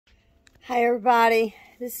Hey everybody,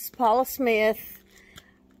 this is Paula Smith.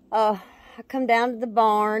 I come down to the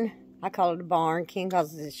barn. I call it a barn. Ken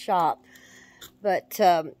calls it a shop. But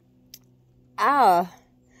I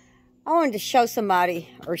wanted to show somebody,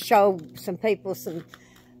 or show some people,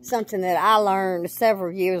 something that I learned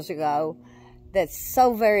several years ago that's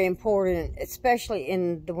so very important, especially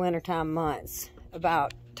in the wintertime months,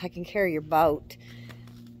 about taking care of your boat.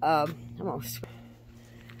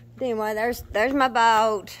 Anyway, there's my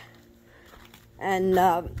boat. And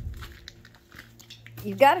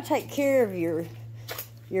you've got to take care of your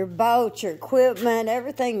boat, your equipment,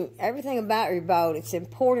 everything about your boat. It's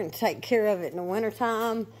important to take care of it in the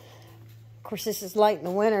wintertime. Of course, this is late in the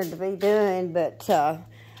winter to be doing, but I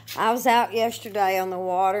was out yesterday on the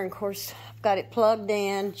water, and of course, I've got it plugged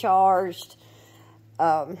in, charged.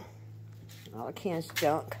 All the Ken's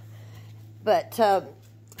junk. But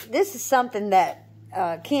this is something that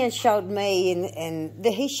Ken showed me, and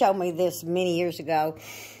he showed me this many years ago,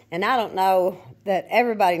 and I don't know that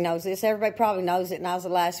everybody knows this. Everybody probably knows it, and I was the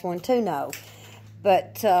last one to know.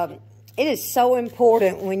 But it is so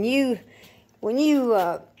important when you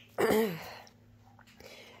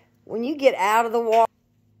get out of the water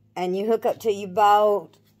and you hook up to your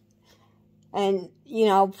boat, and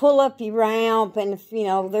pull up your ramp, and if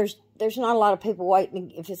there's not a lot of people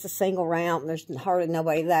waiting. If it's a single ramp, there's hardly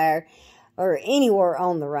nobody there, or anywhere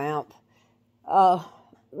on the ramp.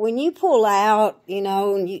 When you pull out,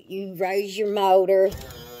 and you raise your motor.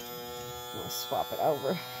 I'll swap it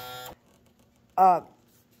over.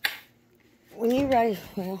 When you raise,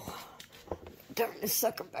 turn this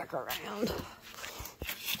sucker back around.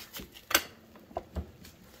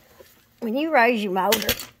 When you raise your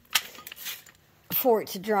motor for it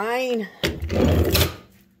to drain,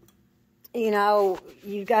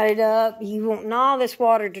 you've got it up. You want all this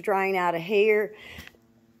water to drain out of here.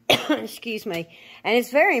 Excuse me. And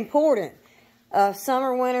it's very important.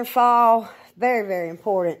 Summer, winter, fall, very, very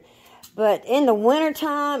important. But in the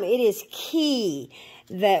wintertime, it is key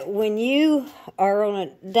that when you are on a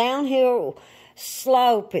downhill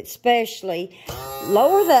slope especially,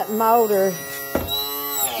 lower that motor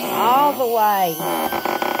all the way.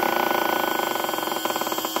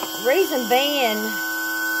 Reason being,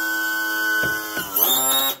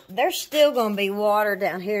 there's still going to be water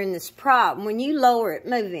down here in this prop. When you lower it,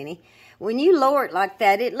 move any. When you lower it like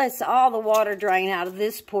that, it lets all the water drain out of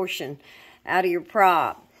this portion, out of your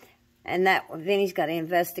prop. And then he's got to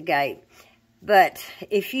investigate. But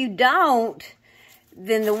if you don't,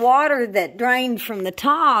 then the water that drained from the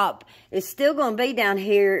top is still going to be down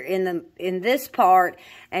here in this part,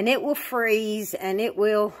 and it will freeze and it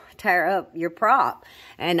will tear up your prop.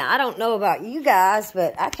 And I don't know about you guys,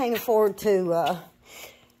 but I can't afford to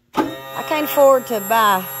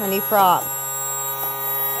buy a new prop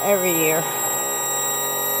every year.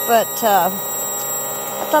 But I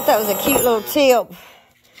thought that was a cute little tip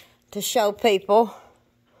to show people.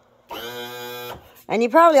 And you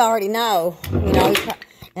probably already know,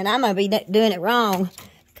 and I might be doing it wrong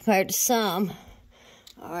compared to some.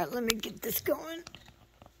 All right, let me get this going.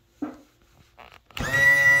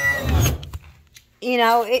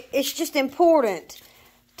 It's just important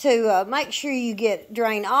to make sure you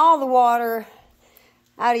drain all the water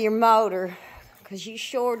out of your motor, because you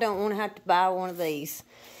sure don't want to have to buy one of these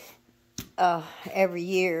every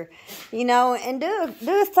year. And do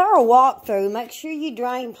a thorough walkthrough. Make sure your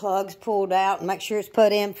drain plug's pulled out, and make sure it's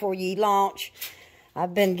put in before you launch.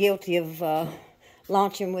 I've been guilty of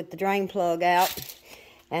launching with the drain plug out,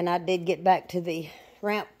 and I did get back to the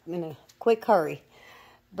ramp in a quick hurry.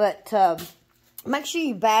 But make sure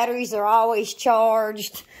your batteries are always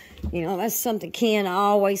charged. That's something Ken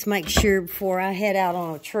always makes sure before I head out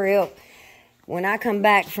on a trip. When I come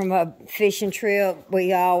back from a fishing trip,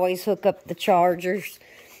 we always hook up the chargers.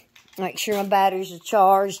 Make sure my batteries are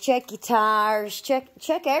charged. Check your tires.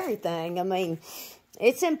 Check everything. I mean,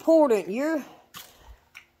 it's important.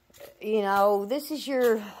 This is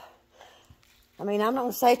your... I'm not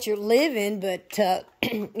going to say it's your living, but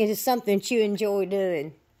it is something that you enjoy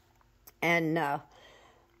doing. And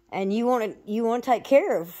you want to take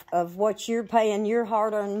care of what you're paying your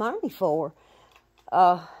hard-earned money for.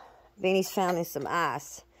 Benny's found in some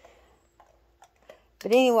ice.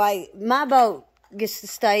 But anyway, my boat gets to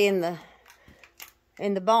stay in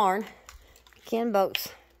the barn. Ken boat's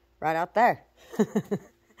right out there.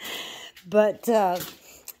 But I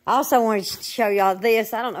also wanted to show y'all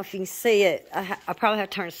this. I don't know if you can see it. I probably have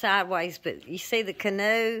to turn sideways, but you see the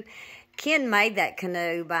canoe? Ken made that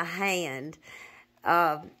canoe by hand.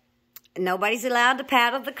 Nobody's allowed to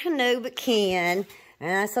paddle the canoe but Ken, and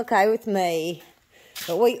that's okay with me.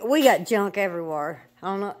 But we got junk everywhere. I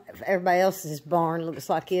don't know if everybody else's barn looks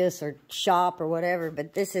like this or shop or whatever,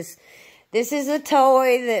 but this is a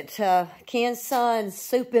toy that Ken's son's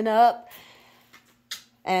souping up,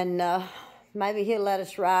 and maybe he'll let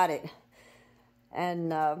us ride it.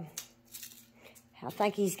 And I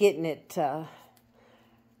think he's getting it, I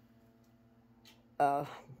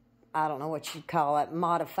don't know what you'd call it,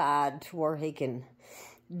 modified to where he can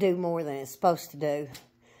do more than it's supposed to do.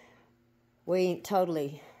 We ain't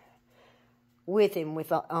totally with him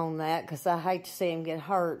on that, because I hate to see him get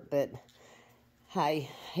hurt, but hey,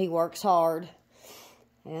 he works hard,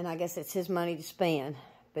 and I guess it's his money to spend.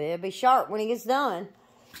 But it'll be sharp when he gets done.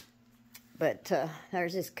 But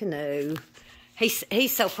there's his canoe.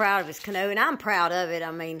 He's so proud of his canoe, and I'm proud of it.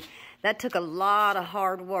 I mean, that took a lot of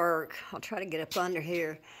hard work. I'll try to get up under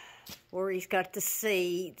here where he's got the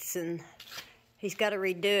seats, and he's got to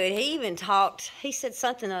redo it. He even talked, he said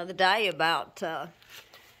something the other day about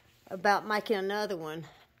making another one.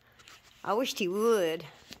 I wished he would,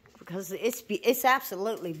 because it's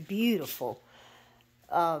absolutely beautiful.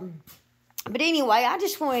 But anyway, I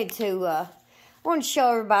just wanted to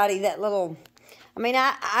show everybody that little, I mean,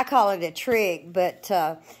 I call it a trick, but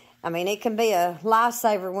I mean, it can be a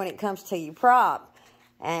lifesaver when it comes to your prop.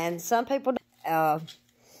 And some people, and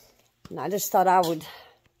I just thought I would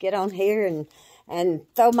get on here and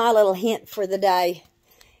throw my little hint for the day.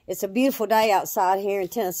 It's a beautiful day outside here in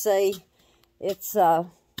Tennessee. It's, the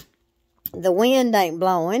wind ain't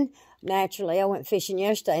blowing. Naturally, I went fishing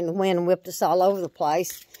yesterday and the wind whipped us all over the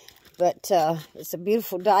place. But it's a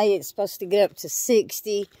beautiful day. It's supposed to get up to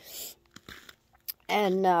 60.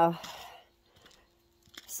 And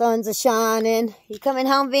sun's a shining. You coming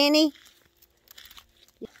home, Vinny?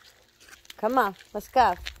 Come on, let's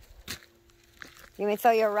go. You want me to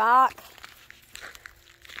throw you a rock?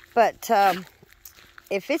 But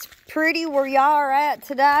if it's pretty where y'all are at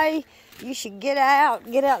today, you should get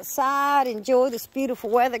outside, enjoy this beautiful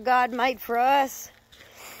weather God made for us.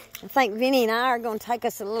 I think Vinny and I are going to take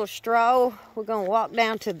us a little stroll. We're going to walk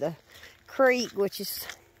down to the creek, which is,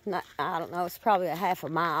 not, I don't know, it's probably a half a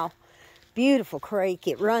mile. Beautiful creek.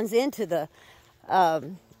 It runs into the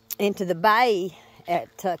bay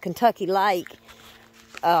at Kentucky Lake,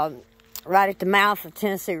 right at the mouth of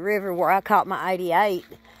Tennessee River, where I caught my 88.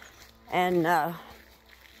 And uh-oh,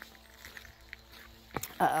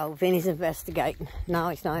 Vinny's investigating. No,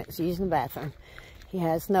 he's not. He's using the bathroom. He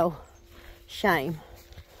has no shame.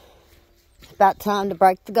 It's about time to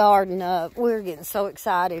break the garden up. We're getting so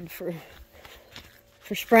excited for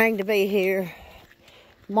spring to be here.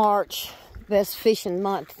 March, best fishing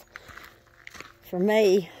month for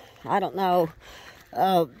me. I don't know.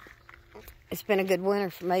 It's been a good winter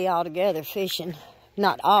for me altogether fishing.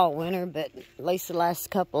 Not all winter, but at least the last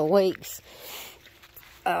couple of weeks.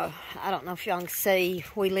 I don't know if y'all can see,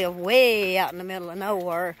 we live way out in the middle of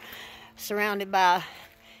nowhere, surrounded by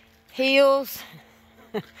hills.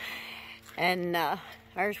 And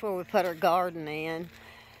there's where we put our garden in.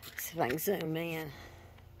 Let's see if I can zoom in.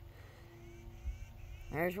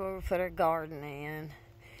 There's where we put our garden in.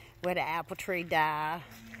 We had an apple tree die.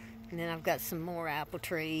 And then I've got some more apple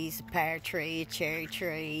trees, a pear tree, a cherry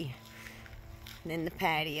tree. And then the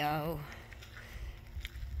patio.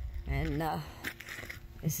 And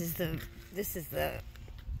this is the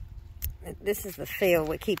field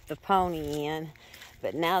we keep the pony in.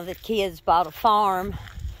 But now that kids bought a farm,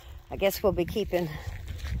 I guess we'll be keeping,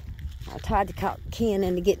 I tried to talk Ken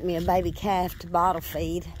into getting me a baby calf to bottle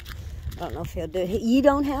feed. I don't know if he'll do it. You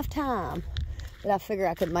don't have time, but I figure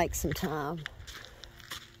I could make some time.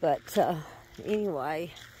 But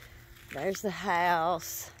anyway, there's the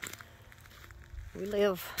house. We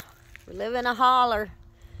live in a holler,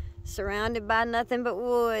 surrounded by nothing but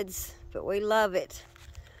woods, but we love it.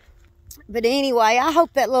 But anyway, I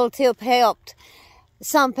hope that little tip helped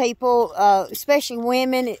some people, especially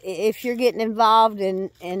women, if you're getting involved in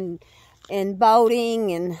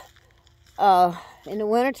boating and in the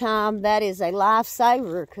wintertime. That is a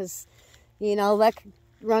lifesaver, because you know that could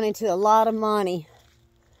run into a lot of money.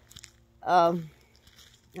 I'm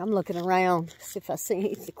looking around, see if I see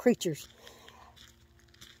any of the creatures.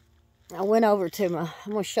 I went over to I'm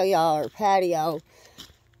going to show y'all our patio.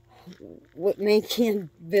 Me and Ken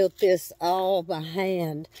built this all by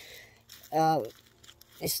hand.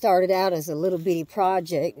 It started out as a little bitty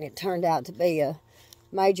project, and it turned out to be a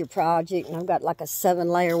major project. And I've got like a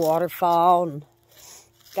 7-layer waterfall, and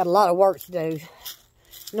got a lot of work to do.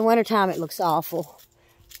 In the wintertime, it looks awful.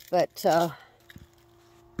 But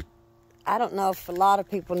I don't know if a lot of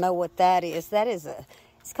people know what that is. That is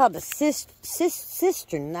it's called the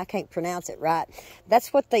cistern. I can't pronounce it right.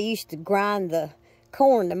 That's what they used to grind the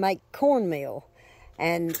corn to make cornmeal.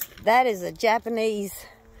 And that is a Japanese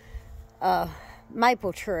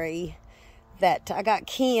maple tree that I got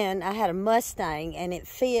Ken. I had a Mustang, and it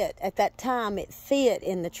fit, at that time, it fit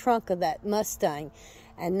in the trunk of that Mustang.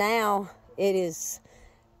 And now it is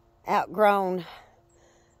outgrown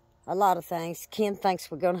a lot of things. Ken thinks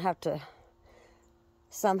we're going to have to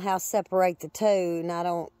somehow separate the two,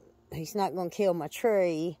 and he's not going to kill my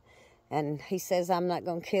tree, and he says I'm not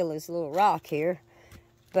going to kill his little rock here.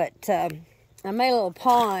 But I made a little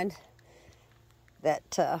pond that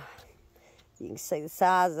you can see the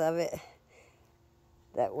size of it,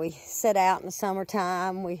 that we set out in the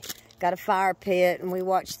summertime. We got a fire pit, and we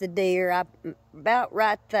watch the deer. About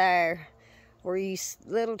right there, where you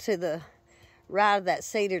little to the right of that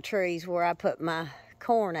cedar trees, where I put my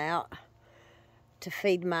corn out to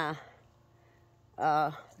feed my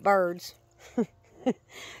birds,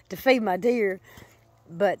 to feed my deer.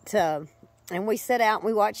 But and we set out and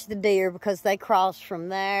we watched the deer, because they cross from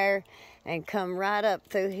there and come right up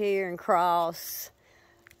through here and cross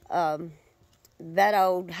that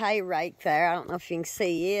old hay rake there. I don't know if you can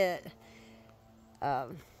see it.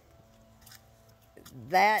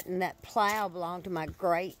 That and that plow belonged to my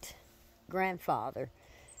great grandfather.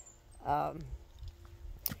 I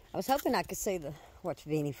was hoping I could see watch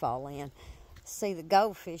Vinny fall in. See the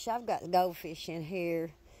goldfish. I've got the goldfish in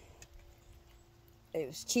here. It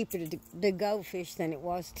was cheaper to do goldfish than it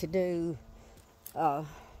was to do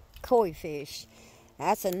koi fish.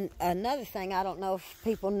 That's another thing I don't know if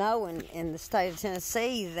people know in the state of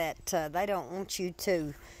Tennessee, that they don't want you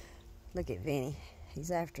to, look at Vinny, he's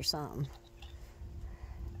after something.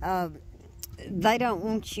 They don't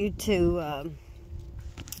want you to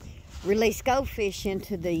release goldfish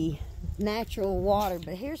into the natural water.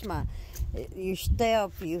 But here's your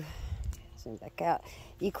step, zoom back out,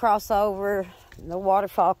 you cross over, the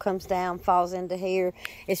waterfall comes down, falls into here.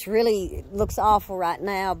 It looks awful right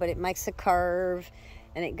now, but it makes a curve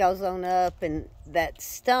and it goes on up, and that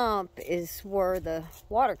stump is where the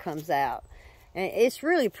water comes out. And it's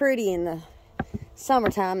really pretty in the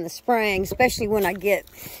summertime, in the spring, especially when I get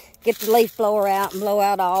the leaf blower out and blow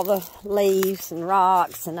out all the leaves and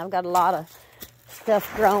rocks, and I've got a lot of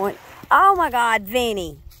stuff growing. Oh my God,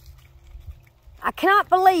 Vinny, I cannot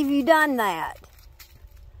believe you done that.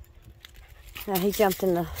 Now, he jumped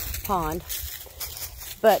in the pond.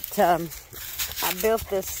 But I built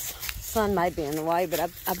this, sun may be in the way, but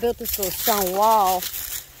I built this little stone wall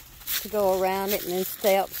to go around it, and then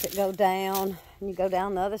steps that go down, and you go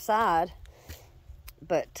down the other side.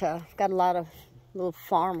 But I've got a lot of little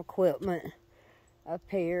farm equipment up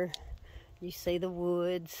here. You see the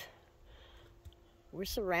woods. We're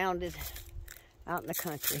surrounded out in the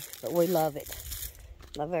country, but we love it.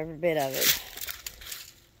 Love every bit of it.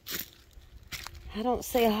 I don't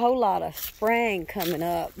see a whole lot of spring coming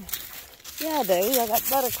up. Yeah, I do. I got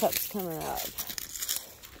buttercups coming up.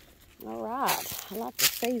 All right. I like to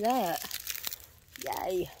see that.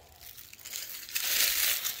 Yay.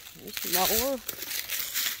 There's some more.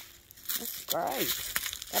 That's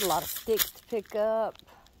great. Got a lot of sticks to pick up.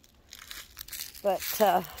 But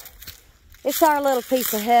it's our little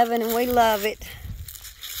piece of heaven, and we love it.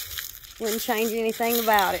 Wouldn't change anything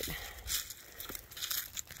about it.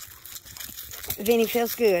 Vinny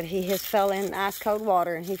feels good. He has fell in ice cold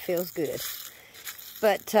water, and he feels good.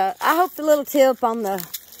 But I hope the little tip on the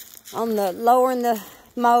lowering the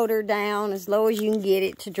motor down as low as you can get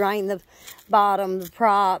it to drain the bottom, the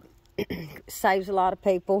prop, saves a lot of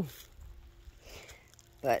people.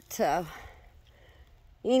 But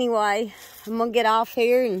anyway, I'm gonna get off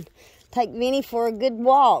here and take Vinny for a good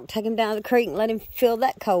walk. Take him down to the creek and let him feel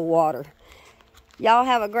that cold water. Y'all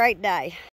have a great day.